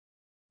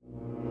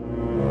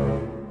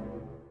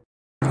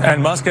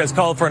And Musk has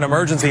called for an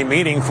emergency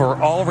meeting for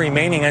all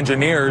remaining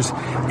engineers.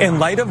 In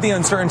light of the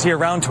uncertainty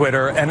around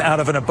Twitter and out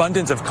of an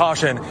abundance of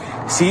caution,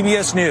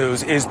 CBS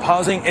News is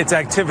pausing its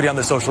activity on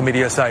the social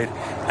media site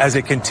as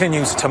it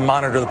continues to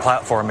monitor the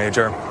platform,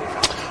 Major.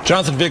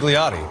 Jonathan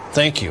Vigliotti,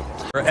 thank you.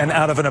 And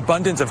out of an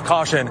abundance of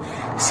caution,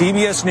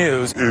 CBS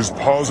News is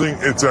pausing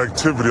its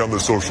activity on the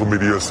social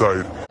media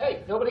site.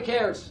 Hey, nobody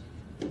cares.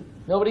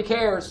 Nobody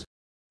cares.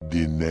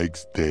 The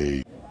next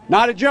day.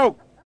 Not a joke.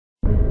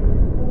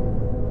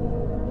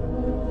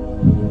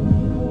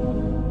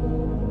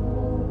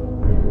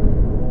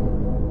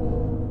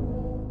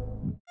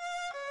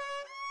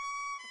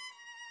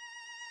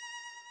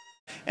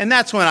 And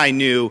that's when I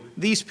knew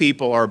these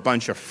people are a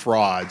bunch of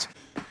frauds.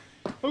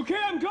 Okay,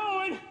 I'm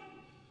going.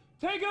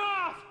 Take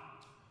off.